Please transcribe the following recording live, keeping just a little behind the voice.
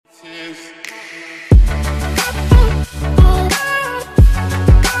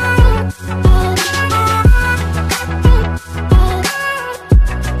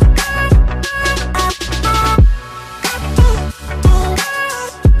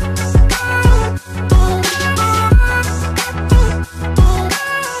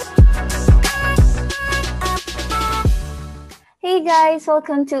guys,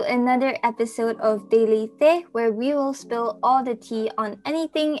 welcome to another episode of Daily Te, where we will spill all the tea on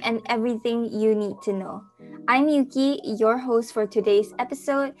anything and everything you need to know. I'm Yuki, your host for today's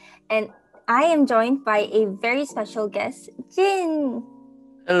episode, and I am joined by a very special guest, Jin.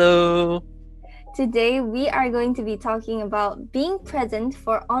 Hello. Today, we are going to be talking about being present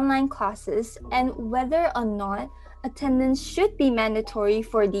for online classes and whether or not attendance should be mandatory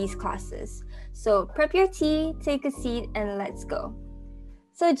for these classes. So prep your tea, take a seat, and let's go.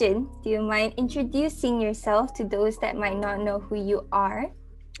 So Jin, do you mind introducing yourself to those that might not know who you are?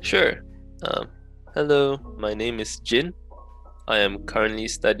 Sure. Hello, my name is Jin. I am currently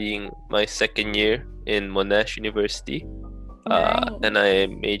studying my second year in Monash University. Nice. And I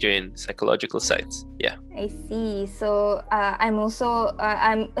major in psychological science. Yeah. I see. So I'm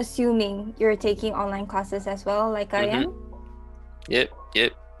assuming you're taking online classes as well, like I am? Yep.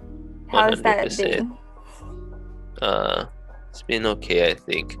 How's that 100%. been? It's been okay, I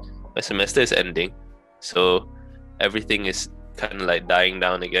think. My semester is ending, so everything is kind of like dying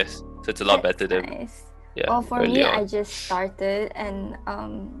down, I guess. So it's a lot That's better than nice. yeah. For early me, on. I just started and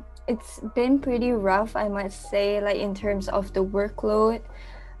it's been pretty rough, I must say, like in terms of the workload.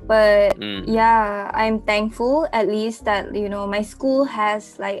 But yeah, I'm thankful at least that, my school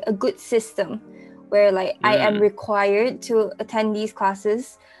has like a good system where like I am required to attend these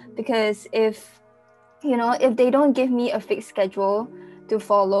classes, because if they don't give me a fixed schedule to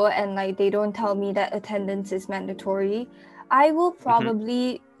follow and like they don't tell me that attendance is mandatory, I will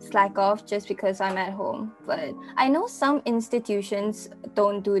probably slack off just because I'm at home. But I know some institutions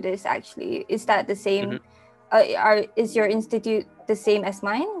don't do this actually. Is that the same? Is your institute the same as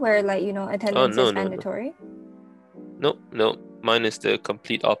mine, where like attendance is mandatory? No. Mine is the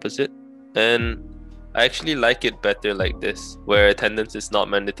complete opposite, and I actually like it better like this, where attendance is not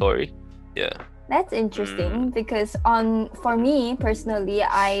mandatory. Yeah. That's interesting because for me personally,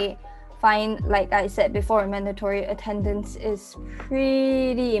 I find, like I said before, mandatory attendance is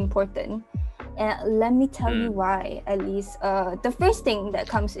pretty important. And let me tell you why. At least the first thing that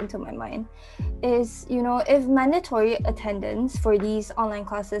comes into my mind is, if mandatory attendance for these online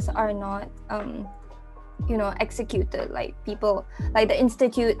classes are not executed, like people, like the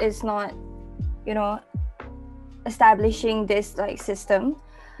institute is not establishing this like system,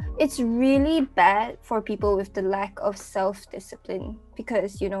 it's really bad for people with the lack of self-discipline,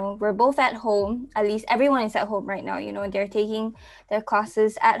 because we're both at home. At least everyone is at home right now. They're taking their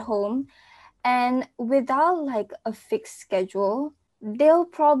classes at home, and without like a fixed schedule, they'll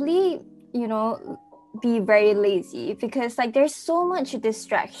probably be very lazy, because like there's so much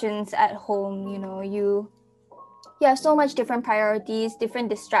distractions at home. You have so much different priorities, different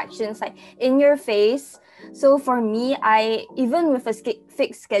distractions like in your face. So for me, even with a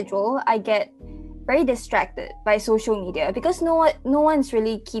fixed schedule, I get very distracted by social media, because no one's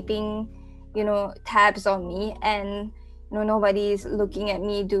really keeping tabs on me, and nobody's looking at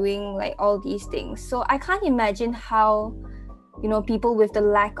me doing like all these things. So I can't imagine how people with the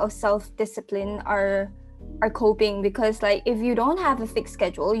lack of self-discipline are coping, because like if you don't have a fixed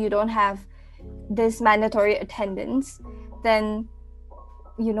schedule, you don't have this mandatory attendance, then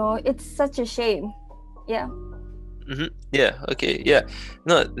it's such a shame. Yeah. Yeah. Okay. Yeah.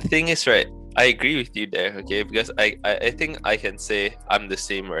 No, the thing is, right, I agree with you there. Okay, because I think I can say I'm the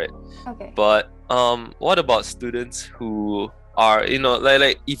same, right? Okay. But what about students who are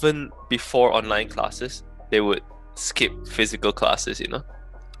like even before online classes they would skip physical classes?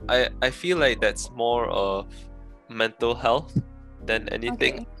 I feel like that's more of mental health than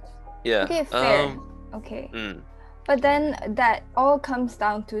anything. Okay. Yeah. Okay, fair. Okay. But then that all comes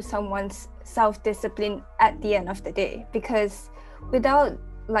down to someone's self-discipline at the end of the day, because without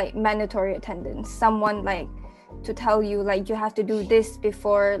like mandatory attendance, someone like to tell you like you have to do this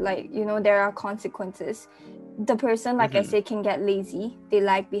before, like there are consequences, the person, like I say, can get lazy, they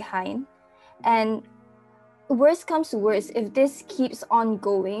lag behind. And worst comes to worst, if this keeps on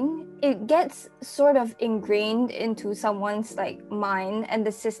going, it gets sort of ingrained into someone's like mind and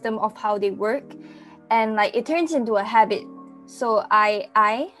the system of how they work, and like it turns into a habit. So I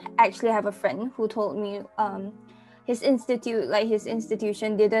actually have a friend who told me his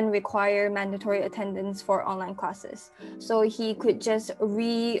institution didn't require mandatory attendance for online classes, so he could just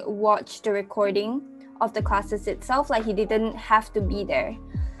re-watch the recording of the classes itself, like he didn't have to be there.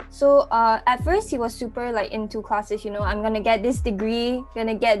 So at first he was super like into classes, I'm gonna get this degree,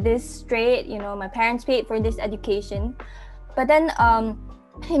 gonna get this straight, my parents paid for this education. But then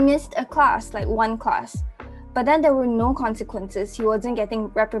he missed a class, like one class. But then there were no consequences. He wasn't getting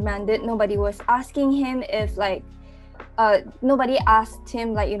reprimanded. Nobody was asking him if like nobody asked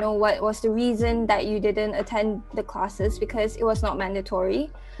him like, what was the reason that you didn't attend the classes, because it was not mandatory.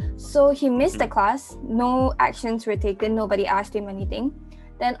 So he missed the class, no actions were taken, nobody asked him anything.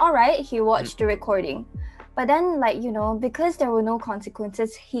 Then all right, he watched the recording. But then, like, because there were no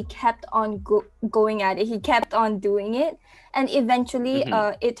consequences, he kept on going at it. He kept on doing it. And eventually,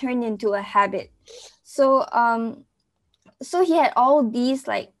 it turned into a habit. So, so he had all these,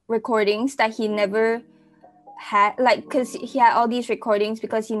 like, recordings that he never had, like, because he had all these recordings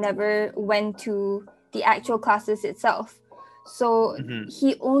because he never went to the actual classes itself. So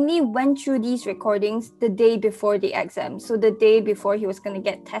he only went through these recordings the day before the exam. So the day before he was going to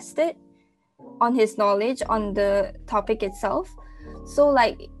get tested on his knowledge on the topic itself. So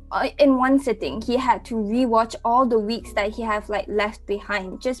like in one sitting, he had to rewatch all the weeks that he have like left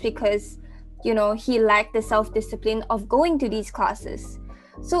behind, just because he lacked the self-discipline of going to these classes.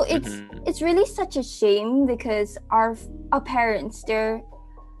 So it's really such a shame, because our parents, they're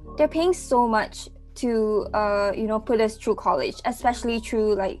paying so much to put us through college, especially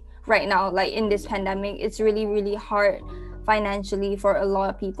through like right now, like in this pandemic. It's really, really hard financially for a lot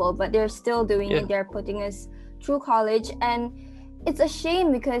of people, but they're still doing it. They're putting us through college, and it's a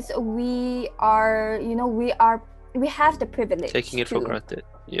shame because we have the privilege taking it for granted.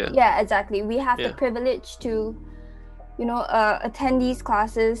 Yeah, exactly. We have the privilege to attend these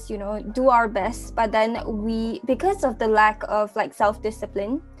classes, do our best, but then because of the lack of like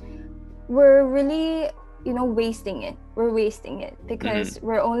self-discipline, we're really wasting it. We're wasting it because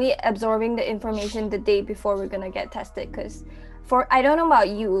we're only absorbing the information the day before we're gonna get tested. Because I don't know about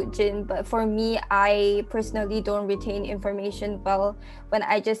you, Jin, but for me, I personally don't retain information well when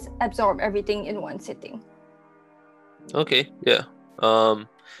I just absorb everything in one sitting. Okay, yeah.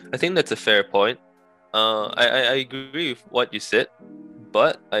 I think that's a fair point. I agree with what you said,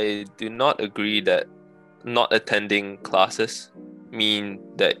 but I do not agree that not attending classes mean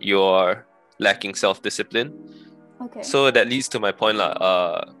that you're lacking self-discipline. Okay. So that leads to my point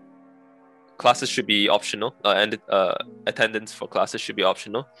classes should be optional, and attendance for classes should be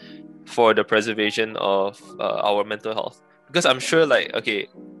optional for the preservation of our mental health. Because I'm sure, like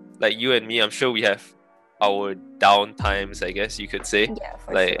you and me, I'm sure we have our down times, I guess you could say. Yeah,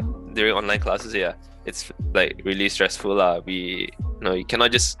 for like sure. During online classes, it's like really stressful. You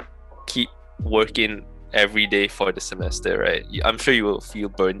cannot just keep working every day for the semester, right? I'm sure you will feel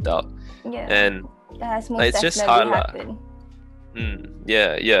burnt out. Yeah. And that has most it's definitely just hard happened.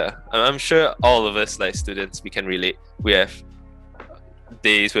 Yeah. I'm sure all of us, like students, we can relate. We have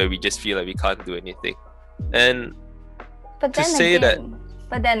days where we just feel like we can't do anything. And but to then say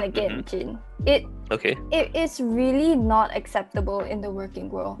again, Jin, it is really not acceptable in the working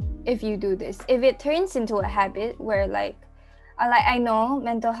world if you do this. If it turns into a habit where I know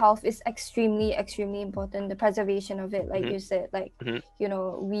mental health is extremely, extremely important, the preservation of it, like you said,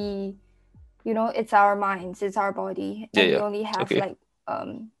 it's our minds, it's our body, and we only have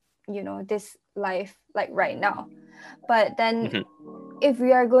this life like right now. But then if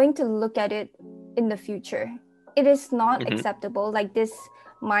we are going to look at it in the future, it is not acceptable, like this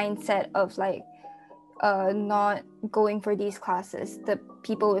mindset of like not going for these classes, the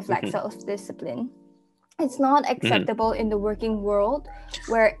people with lack self-discipline. It's not acceptable in the working world,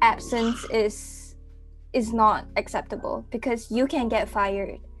 where absence is not acceptable, because you can get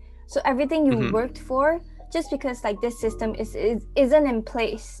fired. So everything you worked for, just because like this system isn't in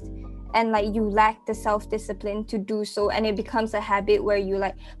place, and like you lack the self-discipline to do so, and it becomes a habit where you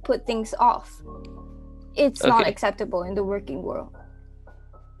like put things off, it's not acceptable in the working world.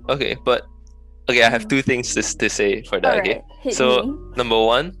 I have two things to say for that. Right. Number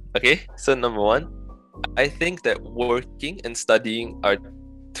one, I think that working and studying are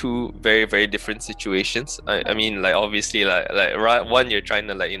two very, very different situations. I mean, like obviously, like one, you're trying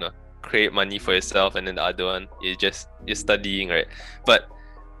to create money for yourself, and then the other one you're studying, right? But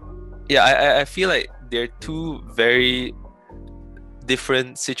I feel like they're two very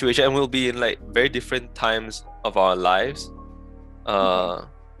different situations, and we'll be in like very different times of our lives.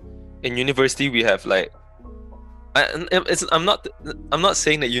 In university, we have like I'm not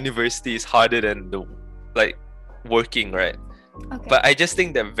saying that university is harder than the like working, right? But I just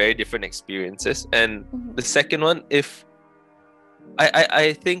think they're very different experiences. And the second one, if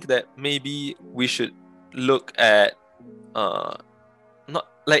I think that maybe we should look at not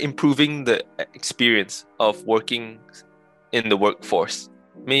like improving the experience of working in the workforce.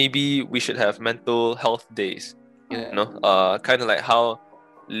 Maybe we should have mental health days, kind of like how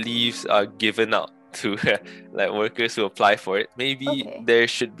leaves are given out to like workers who apply for it. Maybe there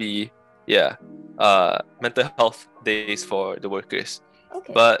should be mental health days for the workers.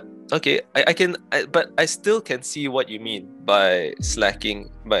 Okay. But okay, but I still can see what you mean by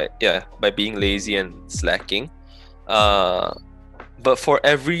slacking, by being lazy and slacking. But for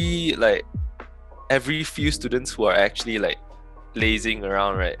every few students who are actually like lazing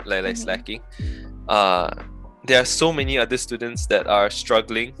around, right, like slacking, there are so many other students that are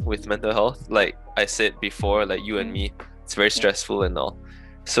struggling with mental health. Like I said before, like you and me, it's very stressful and all.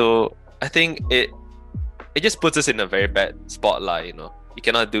 So I think it just puts us in a very bad spotlight. You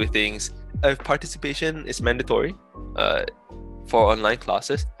cannot do things. If participation is mandatory, for online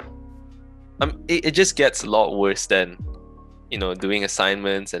classes, it just gets a lot worse than doing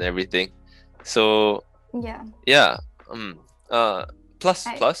assignments and everything. So yeah. Plus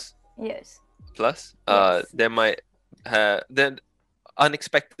yes there might then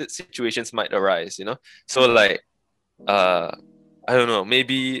unexpected situations might arise, so like I don't know,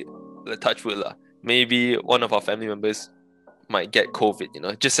 maybe touch wood lah, maybe one of our family members might get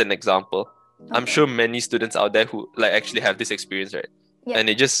COVID, just an example. I'm sure many students out there who like actually have this experience, right? And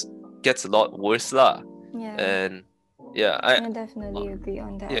it just gets a lot worse lah. And I definitely agree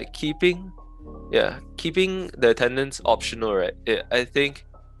on that. Keeping the attendance optional, right, I think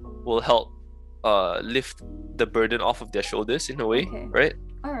will help lift the burden off of their shoulders in a way, right?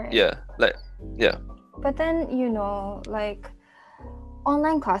 All right. But then like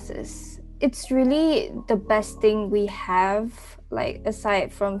online classes, it's really the best thing we have, like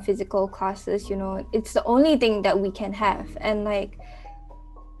aside from physical classes. It's the only thing that we can have. And like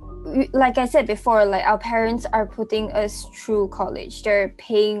I said before, like our parents are putting us through college. They're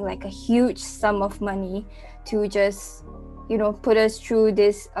paying like a huge sum of money to just put us through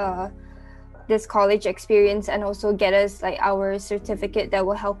this college experience, and also get us like our certificate that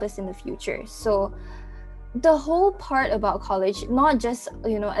will help us in the future. So the whole part about college, not just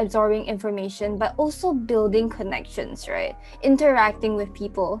absorbing information, but also building connections, right? Interacting with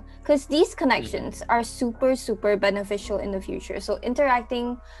people, because these connections are super, super beneficial in the future. So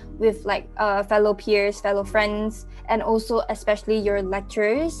interacting with like fellow peers, fellow friends, and also especially your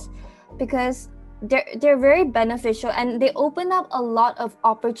lecturers, because they're very beneficial, and they open up a lot of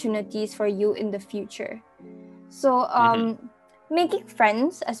opportunities for you in the future. So making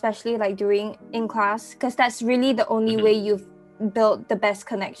friends, especially like during in class, because that's really the only way you've built the best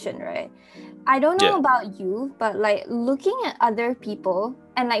connection, right? I don't know about you, but like looking at other people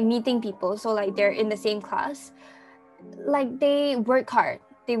and like meeting people, so like they're in the same class, like they work hard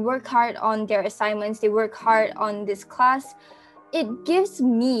on their assignments, they work hard on this class. It gives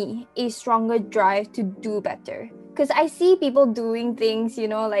me a stronger drive to do better, because I see people doing things,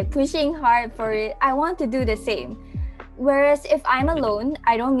 like pushing hard for it. I want to do the same. Whereas if I'm alone,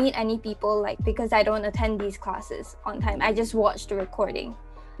 I don't meet any people, like because I don't attend these classes on time. I just watch the recording.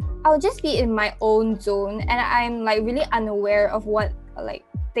 I'll just be in my own zone, and I'm like really unaware of what like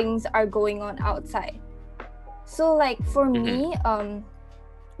things are going on outside. So like for me,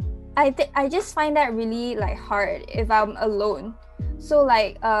 I just find that really like hard if I'm alone. So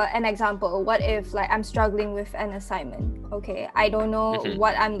like an example, what if like I'm struggling with an assignment? Okay, I don't know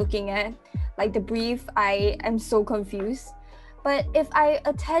what I'm looking at, like the brief, I am so confused. But if I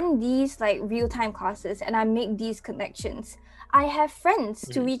attend these like real-time classes and I make these connections, I have friends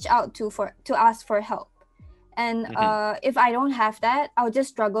to reach out to ask for help. And if I don't have that, I'll just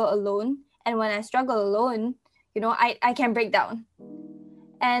struggle alone. And when I struggle alone, I can break down.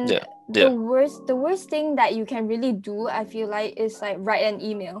 And the worst thing that you can really do, I feel like, is like write an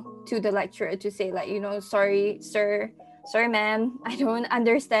email to the lecturer to say like, sorry, sir, sorry, ma'am, I don't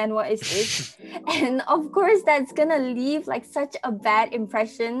understand what is this. And of course, that's gonna leave like such a bad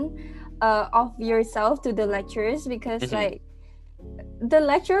impression of yourself to the lecturers, because like the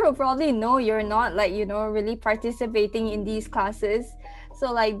lecturer will probably know you're not like, really participating in these classes.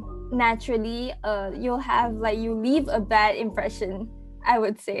 So like naturally, you'll have like, you leave a bad impression, I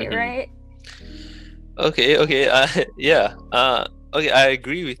would say, right? Okay. Okay, I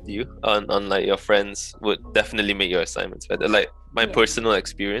agree with you on like your friends would definitely make your assignments better. Like my personal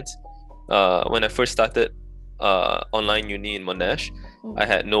experience, when I first started online uni in Monash, I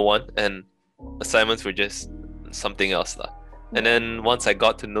had no one, and assignments were just something else lah. And then once I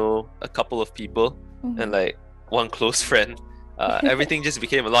got to know a couple of people and like one close friend, everything just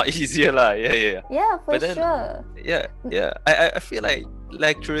became a lot easier lah. Yeah, for sure. I feel like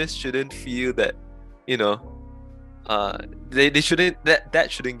lecturers shouldn't feel that, they shouldn't,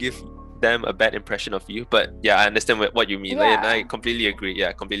 that shouldn't give them a bad impression of you. But I understand what you mean. Like, and I completely agree.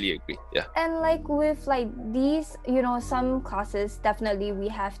 And like with like these, some classes, definitely we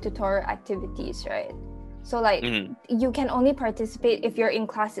have tutorial activities, right? So like you can only participate if you're in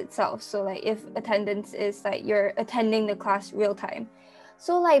class itself. So like if attendance is like you're attending the class real time.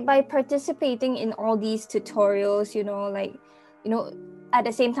 So like by participating in all these tutorials, at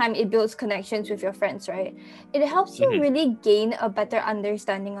the same time it builds connections with your friends, right? It helps you really gain a better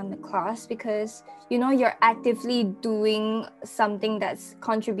understanding on the class, because you're actively doing something that's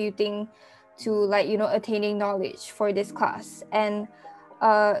contributing to attaining knowledge for this class. And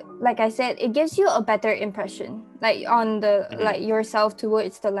like I said, it gives you a better impression like on the like yourself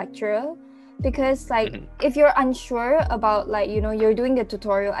towards the lecturer, because like if you're unsure about you're doing the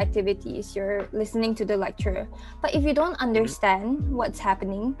tutorial activities, you're listening to the lecturer, but if you don't understand what's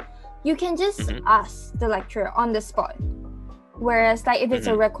happening, you can just ask the lecturer on the spot. Whereas like if it's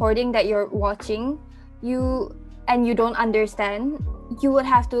a recording that you're watching, you don't understand, you would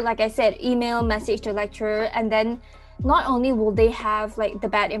have to, like I said, email, message the lecturer, and then not only will they have like the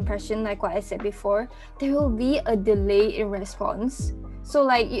bad impression, like what I said before, there will be a delay in response. So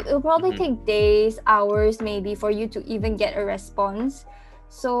like it'll probably take days, hours maybe for you to even get a response.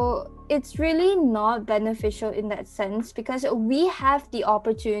 So it's really not beneficial in that sense, because we have the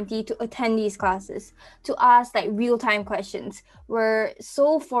opportunity to attend these classes, to ask like real-time questions. We're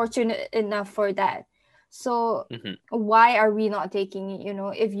so fortunate enough for that. So why are we not taking it,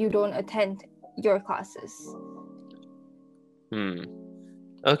 if you don't attend your classes?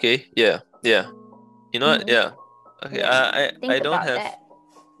 Okay, yeah. You know what? Yeah. Okay, Yeah. I don't have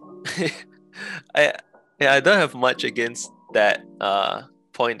I don't have much against that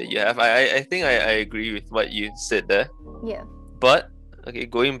point that you have. I think I agree with what you said there. Yeah. But okay,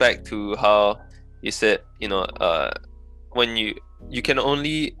 going back to how you said, when you can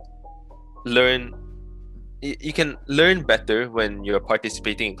only learn, you can learn better when you're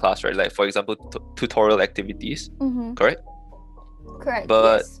participating in class, right? Like for example, tutorial activities, correct? Correct.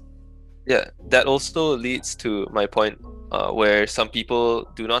 But yes. Yeah, that also leads to my point, where some people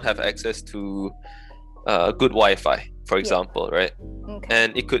do not have access to good Wi-Fi, for example, right? Okay.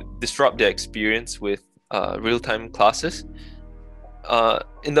 And it could disrupt their experience with real-time classes.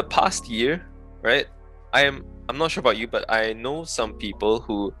 In the past year, right? I'm not sure about you, but I know some people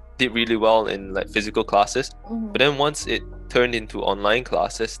who did really well in like physical classes, but then once it turned into online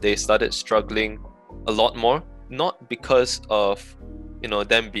classes, they started struggling a lot more. Not because of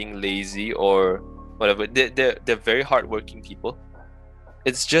them being lazy or whatever. They're very hardworking people.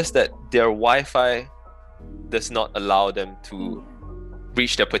 It's just that their Wi-Fi does not allow them to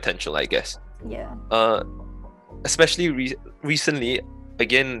reach their potential, I guess. Yeah. Especially recently,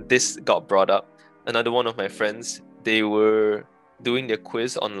 again, this got brought up. Another one of my friends, they were doing their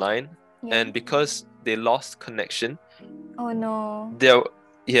quiz online, and because they lost connection, oh no, the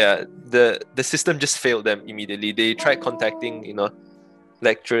system just failed them immediately. They tried contacting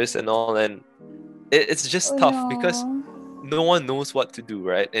lecturers and all, and it's just tough because no one knows what to do,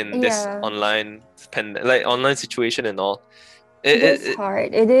 right, in this online situation and all. It is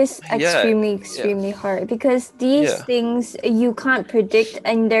hard. It is extremely hard, because these things you can't predict,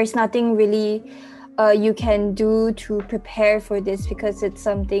 and there's nothing really you can do to prepare for this, because it's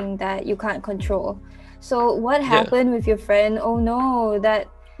something that you can't control. So what happened with your friend? Oh no,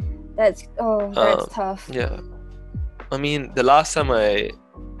 that's tough. Yeah, I mean, the last time I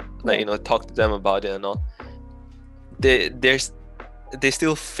talked to them about it and all, they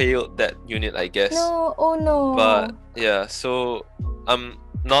still failed that unit, I guess. No, oh no. But yeah, so I'm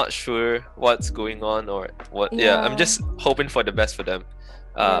not sure what's going on or what. Yeah, I'm just hoping for the best for them.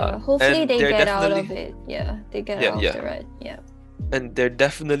 Hopefully they get out of it. Yeah, they get out of the rut. Yeah. And they're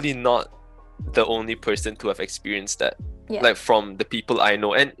definitely not the only person to have experienced that. Like from the people I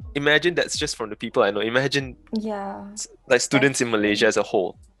know, and imagine that's just from the people I know. Imagine like students in Malaysia as a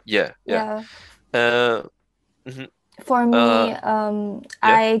whole. For me,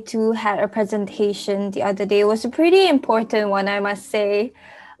 I too had a presentation the other day. It was a pretty important one, I must say,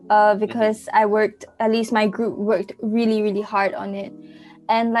 because at least my group worked really, really hard on it.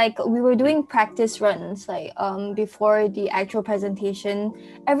 And like we were doing practice runs, like before the actual presentation,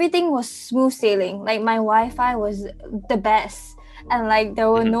 everything was smooth sailing. Like my Wi-Fi was the best, and like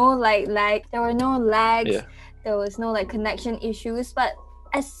there were no lags, there was no like connection issues. But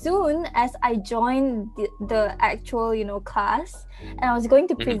as soon as I joined the actual class and I was going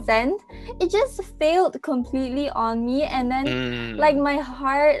to present, it just failed completely on me, and then like my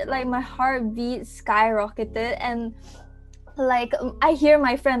heartbeat skyrocketed, and like I hear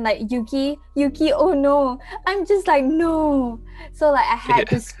my friend like Yuki, oh no. I'm just like, no. So like I had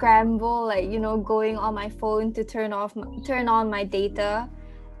to scramble, like going on my phone to turn on my data,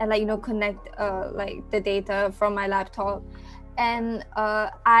 and like connect like the data from my laptop. And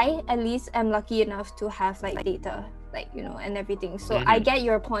I at least am lucky enough to have like data like, you know, and everything. So I get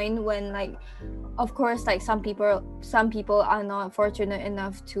your point when, like, of course, like some people are not fortunate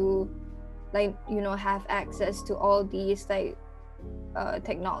enough to, like, you know, have access to all these like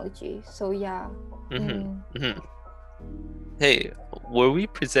technology. So yeah. Hey, were we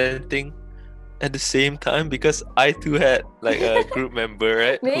presenting at the same time? Because I too had like a group member,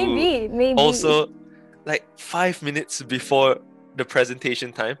 right? Maybe. Also, like 5 minutes before the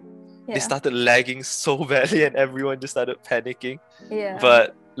presentation time, they started lagging so badly and everyone just started panicking. Yeah.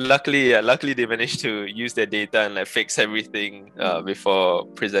 But luckily they managed to use their data and like fix everything before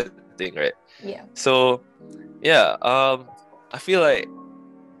presenting, right? Yeah. So yeah, I feel like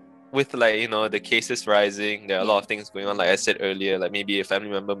with, like, you know, the cases rising, there are a lot of things going on. Like I said earlier, like maybe a family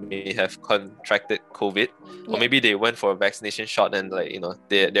member may have contracted COVID, or maybe they went for a vaccination shot and, like, you know,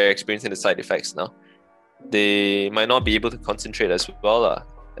 they're experiencing the side effects now. They might not be able to concentrate as well,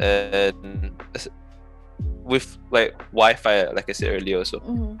 and with like Wi-Fi, like I said earlier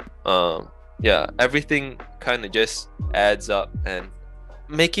also, yeah, everything kind of just adds up, and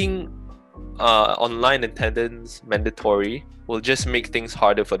making online attendance mandatory will just make things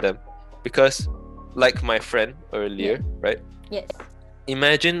harder for them, because like my friend earlier, right? Yes.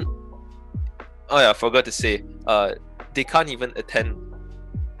 Imagine, I forgot to say, they can't even attend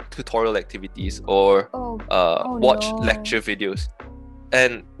tutorial activities or watch lecture videos,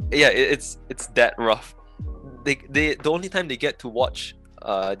 and yeah, it's that rough. They the only time they get to watch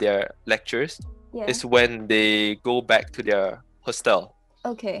their lectures is when they go back to their hostel.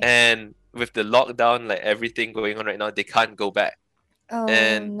 Okay. And with the lockdown, like everything going on right now, they can't go back.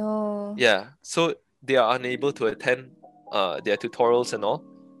 Yeah, so they are unable to attend their tutorials and all.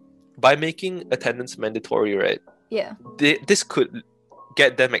 By making attendance mandatory, right? Yeah. This could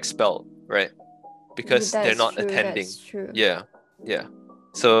get them expelled, right? Because they're not attending. That's true. Yeah.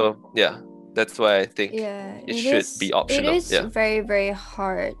 So yeah, that's why I think it should be optional. It is very, very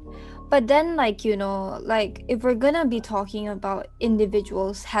hard. But then, like, you know, like if we're gonna be talking about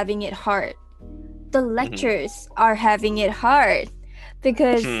individuals having it hard, the lecturers are having it hard,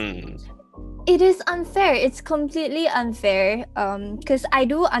 because it is unfair. It's completely unfair. Because I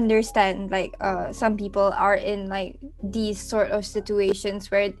do understand, like, some people are in like these sort of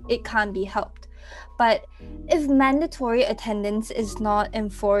situations where it can't be helped. But if mandatory attendance is not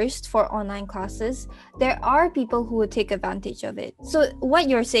enforced for online classes, there are people who would take advantage of it. So what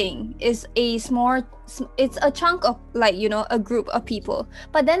you're saying is it's a chunk of, like, you know, a group of people.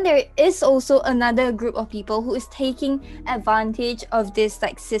 But then there is also another group of people who is taking advantage of this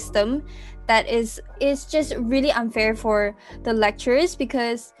like system that is just really unfair for the lecturers,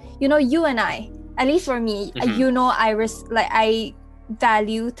 because, you know, you and I, at least for me, you know, I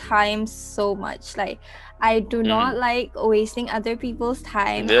value time so much. Like, I do not like wasting other people's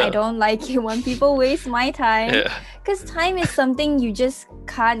time. I don't like it when people waste my time, because time is something you just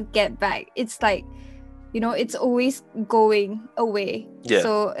can't get back. It's like, you know, it's always going away.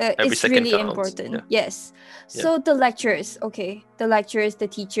 So it's really important. Yes. So the lecturers, the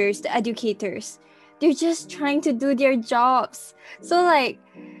teachers, the educators, they're just trying to do their jobs. So like,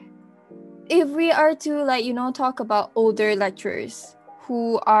 if we are to, like, you know, talk about older lecturers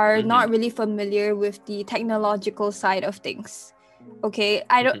who are not really familiar with the technological side of things. Okay,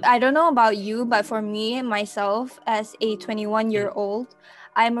 I don't know about you, but for me, myself, as a 21-year-old,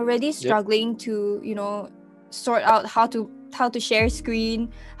 I'm already struggling to, you know, sort out how to share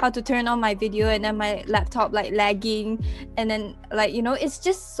screen, how to turn on my video, and then my laptop like lagging, and then, like, you know, it's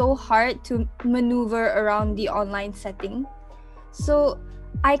just so hard to maneuver around the online setting. So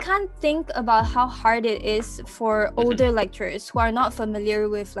I can't think about how hard it is for older lecturers who are not familiar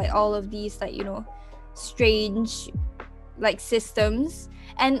with like all of these, like, you know, strange like systems,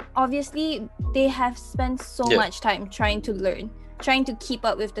 and obviously they have spent so much time trying to learn, trying to keep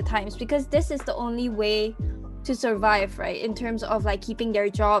up with the times, because this is the only way to survive, right, in terms of like keeping their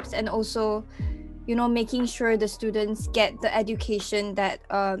jobs, and also, you know, making sure the students get the education that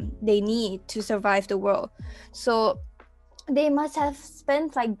they need to survive the world. So they must have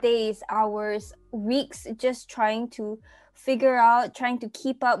spent like days, hours, weeks just trying to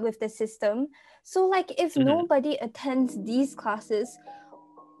keep up with the system. So like, if nobody attends these classes,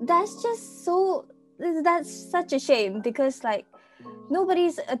 that's such a shame, because like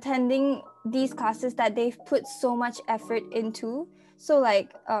nobody's attending these classes that they've put so much effort into. So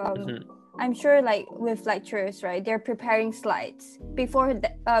like I'm sure like with lecturers, right, they're preparing slides before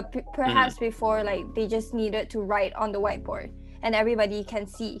perhaps before, like they just needed to write on the whiteboard and everybody can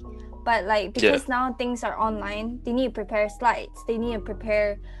see. But like, because now things are online, they need to prepare slides, they need to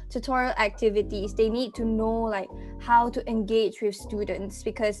prepare tutorial activities, they need to know like how to engage with students,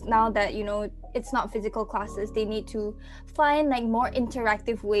 because now that, you know, it's not physical classes, they need to find like more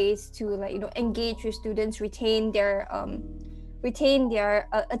interactive ways to like, you know, engage with students, retain their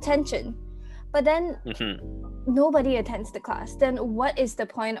attention. But then nobody attends the class. Then what is the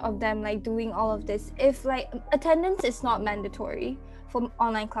point of them like doing all of this if like attendance is not mandatory for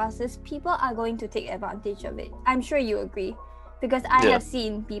online classes? People are going to take advantage of it. I'm sure you agree, because I have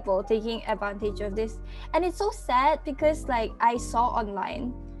seen people taking advantage of this, and it's so sad because like I saw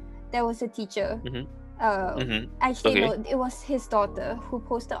online there was a teacher actually no, it was his daughter who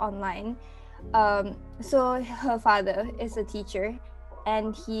posted online. So her father is a teacher,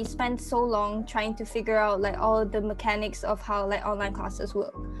 and he spent so long trying to figure out like all the mechanics of how like online classes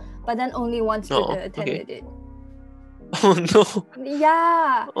work, but then only one student attended it. Oh no.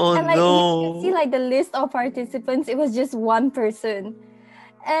 Yeah. Oh and like no. you see like the list of participants, it was just one person.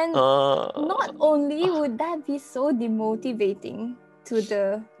 And not only would that be so demotivating to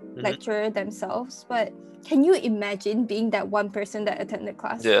the lecturer themselves, but can you imagine being that one person that attended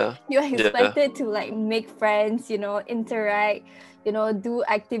class? Yeah. You're expected to like make friends, you know, interact, you know, do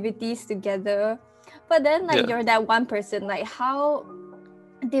activities together. But then like you're that one person, like how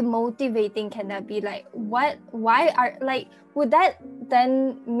demotivating can that be? Like why are like, would that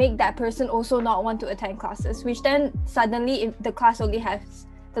then make that person also not want to attend classes, which then suddenly if the class only has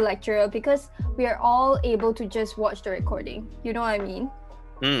the lecturer, because we are all able to just watch the recording, you know what I mean?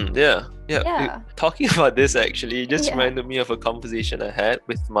 Yeah. Talking about this actually just reminded me of a conversation I had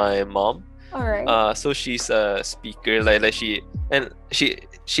with my mom. All right. So she's a speaker, like she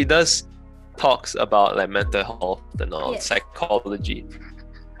does talks about like mental health and all, psychology.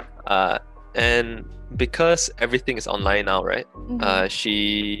 And because everything is online now, right?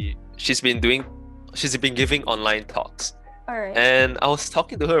 She's been giving online talks. Alright. And I was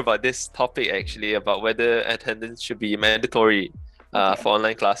talking to her about this topic actually, about whether attendance should be mandatory for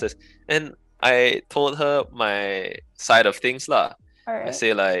online classes. And I told her my side of things lah. Alright. I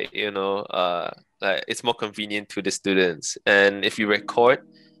say like, you know, like it's more convenient to the students, and if you record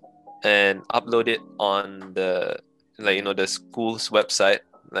and upload it on the, like, you know, the school's website,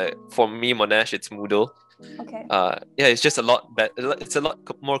 like for me Monash it's Moodle. Okay. It's just a lot better. It's a lot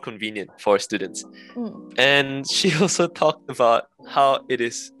more convenient for students. And she also talked about how it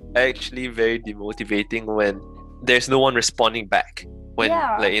is actually very demotivating when there's no one responding back. When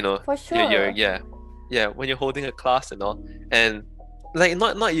like, you know, for sure. When you're holding a class and all, and like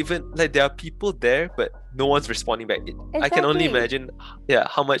not even like there are people there, but no one's responding back. I can only imagine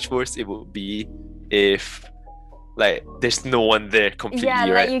how much worse it would be if like there's no one there completely,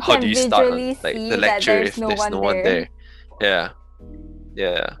 right? How do you start on, like, the lecture if there's no one there? Yeah.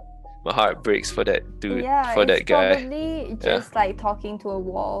 My heart breaks for that dude, for that guy. Probably just like talking to a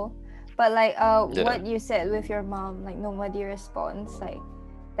wall. But like what you said with your mom, like nobody responds, like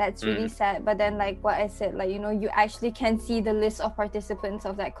that's really sad. But then like what I said, like, you know, you actually can see the list of participants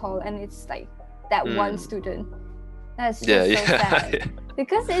of that call, and it's like that one student. That's just so sad.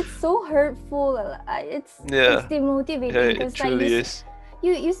 Because it's so hurtful. It's demotivating, because it truly is.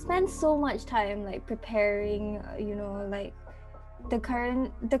 You spend so much time like preparing, you know, like the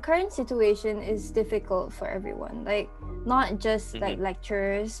current situation is difficult for everyone, like not just like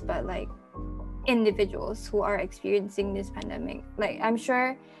lecturers, but like individuals who are experiencing this pandemic. Like I'm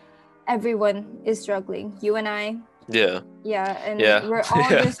sure everyone is struggling, you and I, and we're all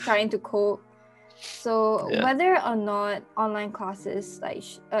just trying to cope. So whether or not online classes like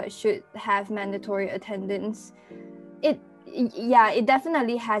should have mandatory attendance, it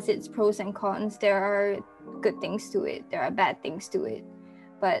definitely has its pros and cons. There are good things to it, there are bad things to it,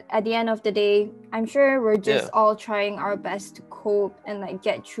 but at the end of the day, I'm sure we're just all trying our best to cope and like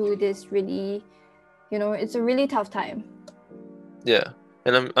get through this really, you know, it's a really tough time.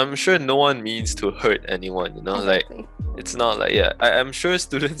 And I'm sure no one means to hurt anyone, you know. Exactly. Like it's not like I'm sure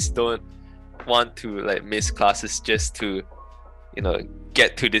students don't want to like miss classes just to, you know,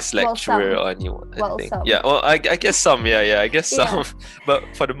 get to this lecturer or anyone. I guess some, I guess some. But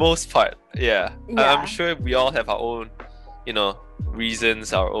for the most part, I'm sure we all have our own, you know,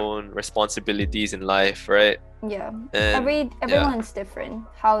 reasons, our own responsibilities in life, right? And everyone's different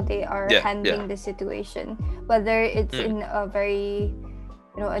how they are handling the situation, whether it's in a very,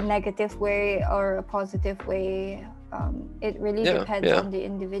 you know, a negative way or a positive way. It really depends on the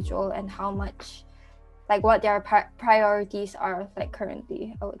individual and how much, like what their priorities are like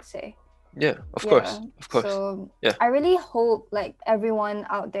currently, I would say. Of course. So I really hope like everyone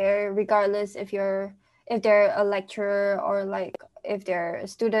out there, regardless if you're if they're a lecturer or like if they're a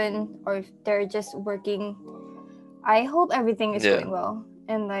student or if they're just working. I hope everything is going well,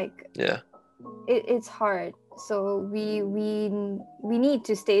 and like it's hard. So we need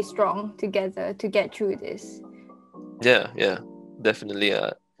to stay strong together to get through this. Yeah, definitely.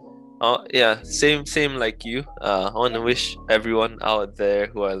 Same like you. I want to wish everyone out there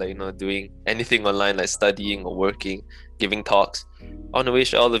who are like doing anything online, like studying or working, giving talks. I want to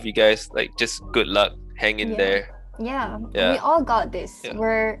wish all of you guys like just good luck. Hang in there. Yeah, we all got this.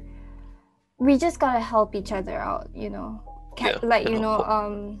 We just gotta help each other out, like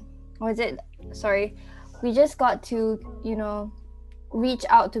what is it? Sorry, we just got to reach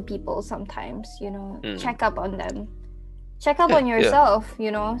out to people sometimes. Check up on them. Check up on yourself.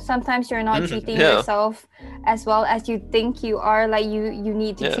 Sometimes you're not treating yourself as well as you think you are. Like you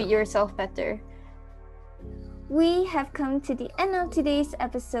need to treat yourself better. We have come to the end of today's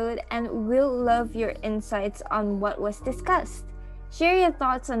episode and we'll love your insights on what was discussed. Share your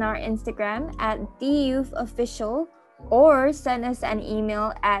thoughts on our Instagram at TheYouthOfficial or send us an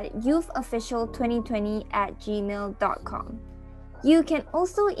email at youthofficial2020@gmail.com. You can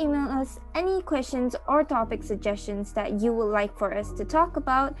also email us any questions or topic suggestions that you would like for us to talk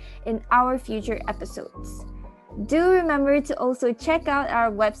about in our future episodes. Do remember to also check out our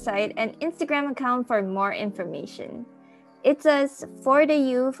website and Instagram account for more information. It's us, for the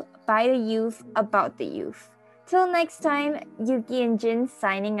youth, by the youth, about the youth. Till next time, Yuki and Jin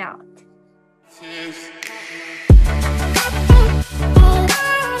signing out.